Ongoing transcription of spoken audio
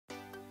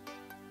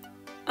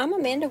I'm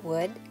Amanda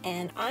Wood,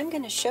 and I'm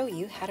going to show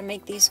you how to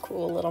make these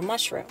cool little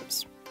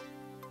mushrooms.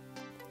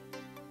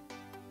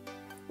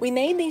 We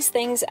made these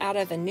things out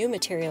of a new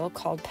material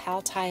called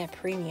Pal Tiya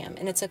Premium,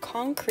 and it's a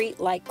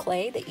concrete-like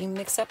clay that you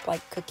mix up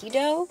like cookie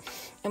dough,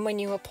 and when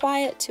you apply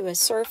it to a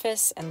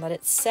surface and let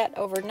it set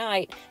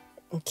overnight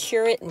and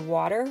cure it in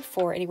water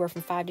for anywhere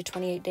from 5 to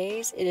 28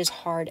 days, it is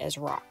hard as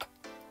rock.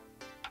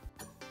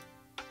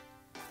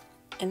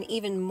 And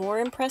even more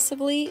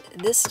impressively,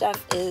 this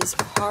stuff is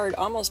hard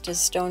almost as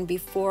stone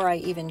before I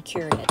even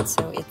cured it.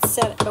 So it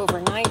set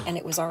overnight and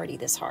it was already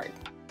this hard.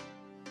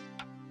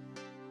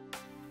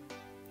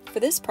 For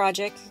this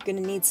project, you're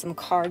going to need some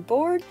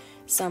cardboard,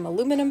 some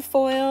aluminum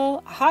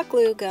foil, a hot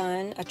glue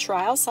gun, a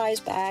trial size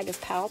bag of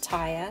Pal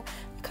Tiya,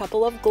 a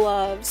couple of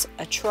gloves,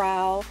 a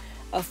trowel,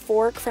 a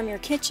fork from your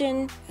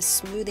kitchen, a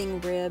smoothing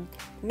rib,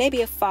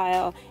 maybe a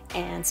file,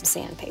 and some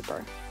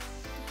sandpaper.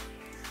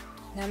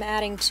 Now I'm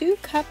adding 2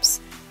 cups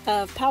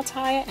of Pal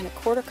Tiya and a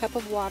 1/4 cup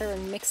of water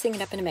and mixing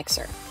it up in a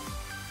mixer.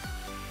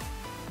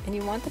 And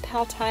you want the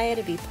Pal Tiya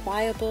to be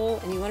pliable,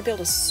 and you want to be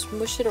able to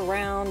smoosh it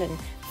around and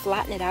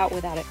flatten it out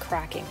without it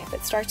cracking. If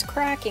it starts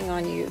cracking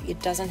on you,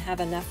 it doesn't have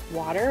enough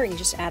water, and you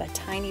just add a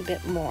tiny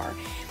bit more.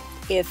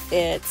 If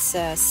it's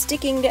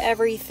sticking to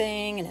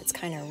everything and it's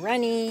kind of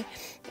runny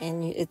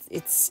and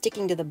it's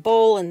sticking to the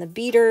bowl and the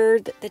beater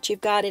that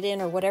you've got it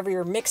in, or whatever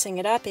you're mixing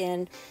it up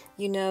in,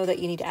 you know that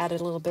you need to add a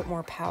little bit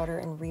more powder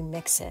and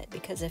remix it,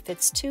 because if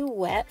it's too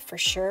wet, for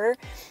sure,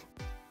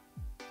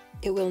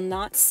 it will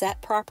not set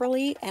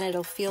properly and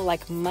it'll feel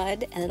like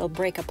mud and it'll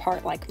break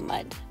apart like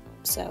mud.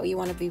 So you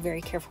want to be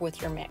very careful with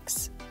your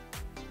mix.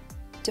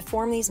 To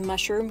form these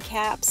mushroom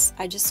caps,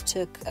 I just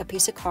took a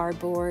piece of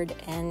cardboard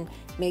and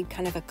made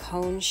kind of a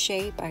cone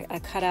shape. I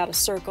cut out a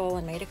circle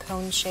and made a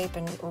cone shape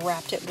and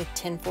wrapped it with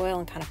tin foil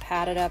and kind of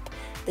patted up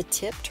the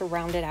tip to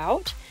round it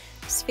out.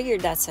 Just figured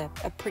that's a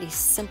pretty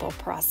simple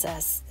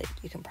process that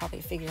you can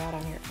probably figure out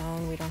on your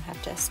own. We don't have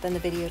to spend the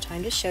video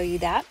time to show you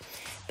that.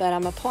 But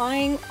I'm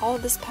applying all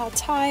of this Pal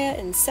Tiya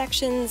in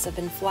sections. I've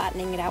been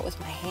flattening it out with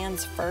my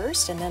hands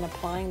first and then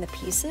applying the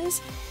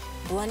pieces,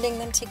 blending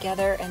them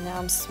together, and now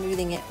I'm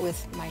smoothing it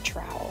with my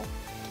trowel.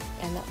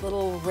 And that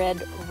little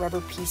red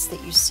rubber piece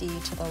that you see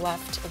to the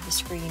left of the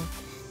screen,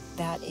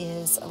 that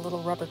is a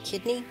little rubber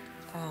kidney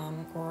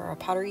or a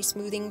pottery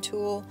smoothing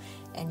tool,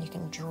 and you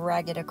can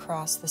drag it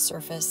across the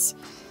surface.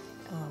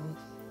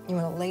 You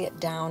want to lay it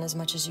down as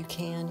much as you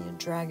can. You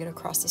drag it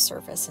across the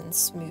surface and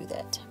smooth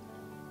it.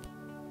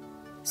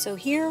 So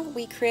here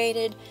we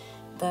created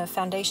the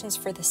foundations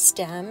for the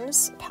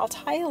stems. Pal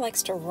Tiya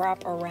likes to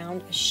wrap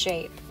around a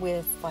shape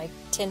with like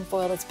tin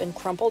foil that's been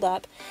crumpled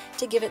up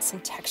to give it some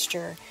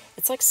texture.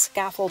 It's like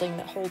scaffolding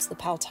that holds the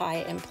Pal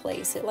Tiya in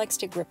place. It likes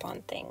to grip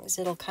on things.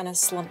 It'll kind of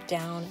slump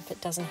down if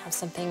it doesn't have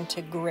something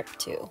to grip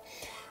to.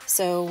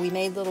 So we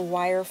made little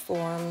wire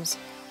forms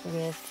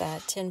with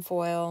tin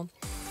foil,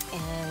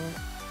 and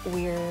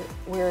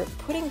we're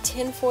putting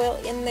tin foil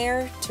in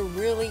there to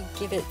really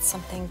give it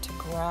something to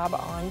grab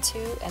onto,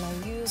 and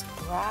I used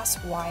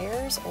brass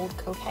wires, old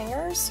coat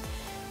hangers,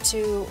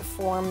 to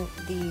form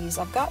these.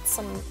 I've got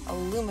some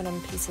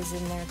aluminum pieces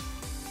in there.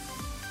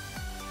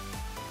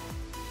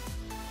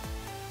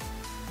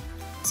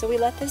 So we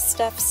let this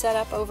stuff set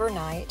up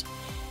overnight,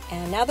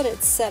 and now that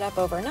it's set up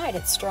overnight,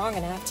 it's strong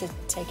enough to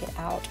take it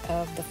out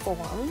of the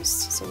forms.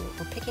 So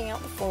we're picking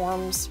out the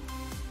forms,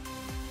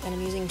 and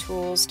I'm using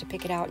tools to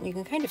pick it out, and you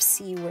can kind of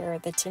see where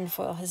the tin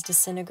foil has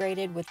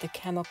disintegrated with the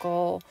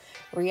chemical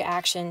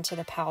reaction to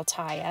the Pal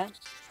Tiya.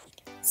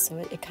 So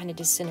it kind of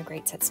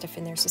disintegrates that stuff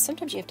in there. So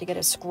sometimes you have to get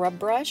a scrub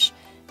brush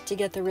to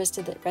get the rest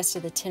of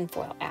the tin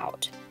foil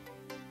out.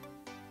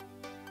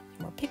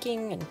 And we're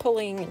picking and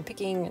pulling and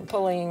picking and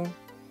pulling,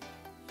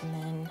 and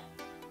then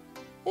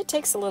it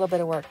takes a little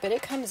bit of work, but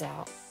it comes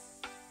out.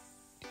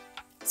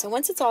 So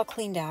once it's all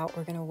cleaned out,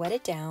 we're going to wet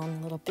it down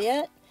a little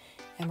bit.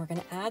 And we're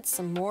going to add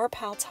some more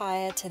Pal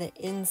Tiya to the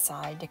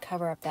inside to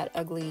cover up that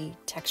ugly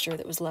texture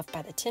that was left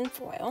by the tin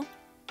foil.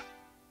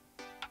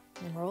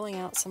 And rolling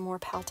out some more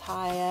Pal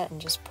Tiya and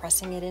just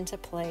pressing it into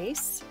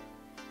place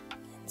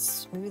and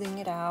smoothing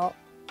it out.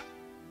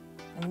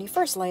 And when you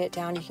first lay it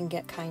down, you can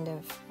get kind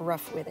of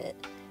rough with it,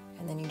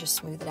 and then you just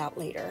smooth it out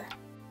later.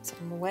 So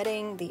I'm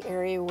wetting the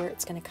area where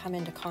it's going to come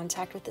into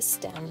contact with the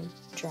stem.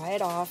 Dry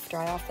off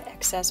the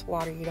excess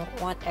water. You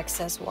don't want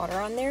excess water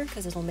on there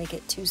because it'll make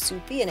it too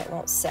soupy and it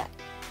won't set.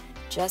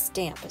 Just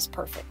damp is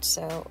perfect.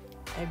 So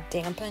I've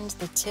dampened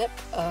the tip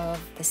of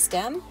the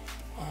stem,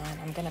 and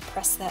I'm going to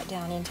press that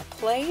down into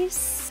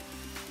place.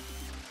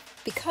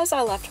 Because I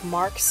left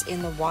marks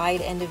in the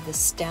wide end of the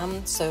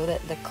stem so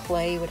that the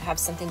clay would have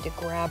something to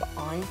grab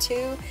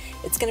onto,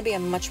 it's going to be a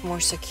much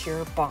more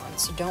secure bond.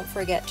 So don't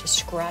forget to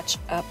scratch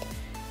up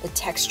the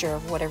texture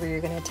of whatever you're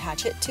going to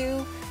attach it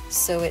to,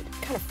 so it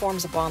kind of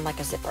forms a bond like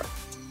a zipper.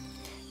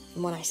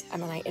 And when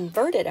I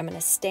invert it, I'm going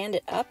to stand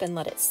it up and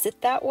let it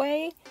sit that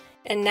way.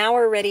 And now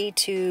we're ready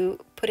to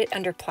put it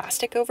under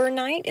plastic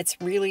overnight. It's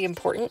really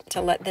important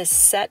to let this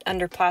set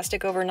under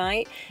plastic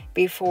overnight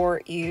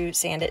before you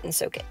sand it and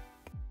soak it.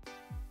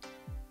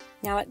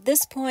 Now at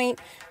this point,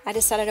 I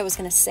decided I was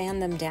going to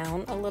sand them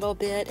down a little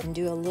bit and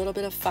do a little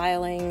bit of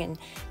filing and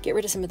get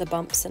rid of some of the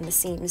bumps and the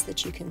seams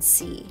that you can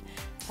see.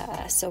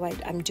 So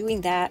I'm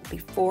doing that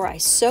before I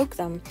soak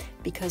them,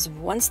 because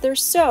once they're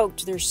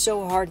soaked, they're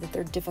so hard that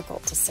they're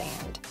difficult to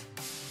sand.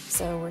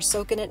 So we're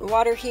soaking it in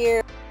water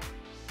here.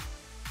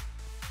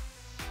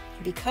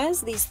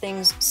 Because these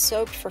things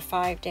soaked for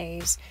 5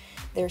 days,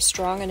 they're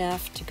strong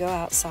enough to go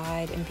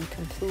outside and be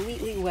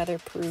completely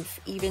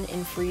weatherproof, even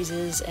in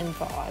freezes and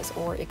thaws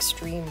or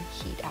extreme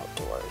heat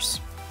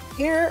outdoors.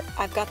 Here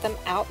I've got them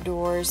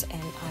outdoors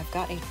and I've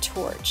got a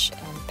torch,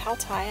 and Pal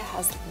Tiya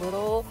has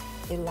little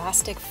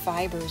elastic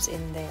fibers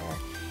in there,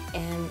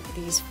 and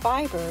these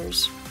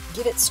fibers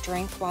give it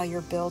strength while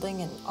you're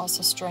building and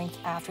also strength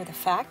after the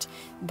fact,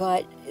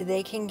 but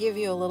they can give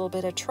you a little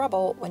bit of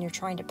trouble when you're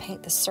trying to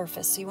paint the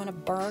surface. So you want to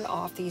burn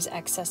off these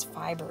excess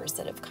fibers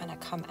that have kind of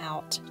come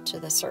out to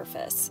the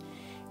surface.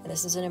 And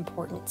this is an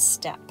important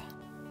step.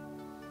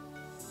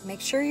 Make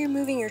sure you're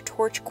moving your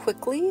torch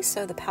quickly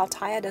so the Pal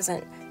Tiya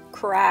doesn't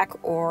crack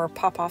or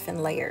pop off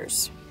in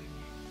layers.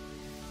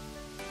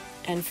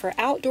 And for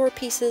outdoor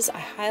pieces, I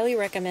highly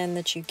recommend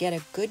that you get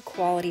a good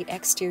quality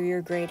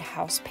exterior grade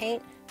house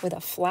paint with a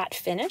flat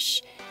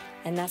finish,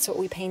 and that's what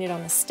we painted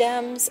on the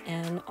stems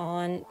and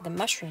on the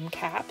mushroom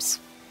caps.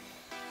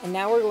 And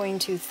now we're going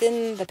to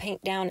thin the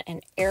paint down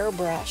and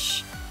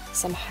airbrush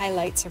some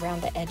highlights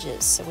around the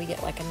edges so we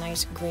get like a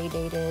nice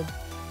gradated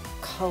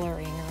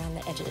coloring around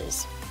the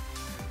edges.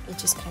 It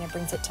just kind of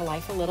brings it to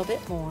life a little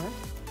bit more.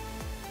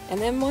 And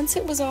then once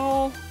it was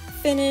all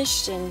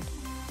finished and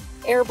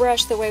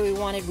airbrushed the way we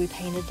wanted, we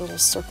painted little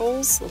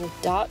circles, little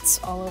dots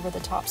all over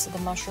the tops of the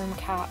mushroom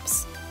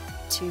caps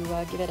to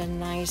give it a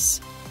nice,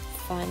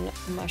 fun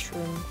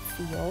mushroom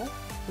feel.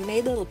 We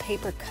made little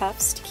paper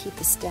cuffs to keep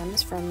the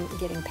stems from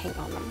getting paint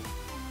on them.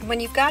 When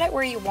you've got it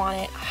where you want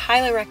it, I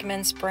highly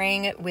recommend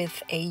spraying it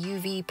with a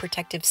UV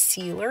protective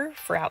sealer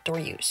for outdoor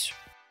use.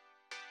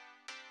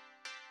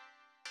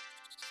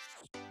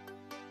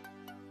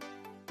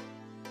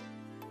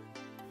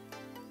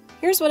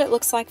 Here's what it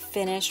looks like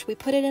finished. We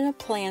put it in a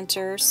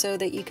planter so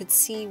that you could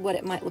see what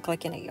it might look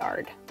like in a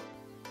yard.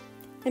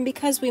 And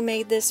because we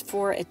made this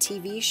for a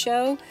TV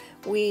show,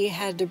 we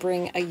had to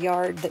bring a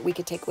yard that we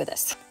could take with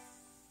us.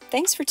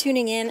 Thanks for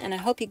tuning in, and I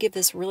hope you give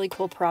this really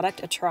cool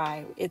product a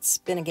try. It's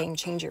been a game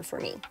changer for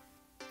me.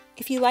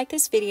 If you like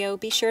this video,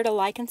 be sure to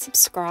like and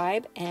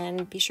subscribe,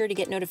 and be sure to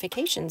get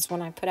notifications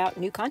when I put out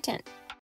new content.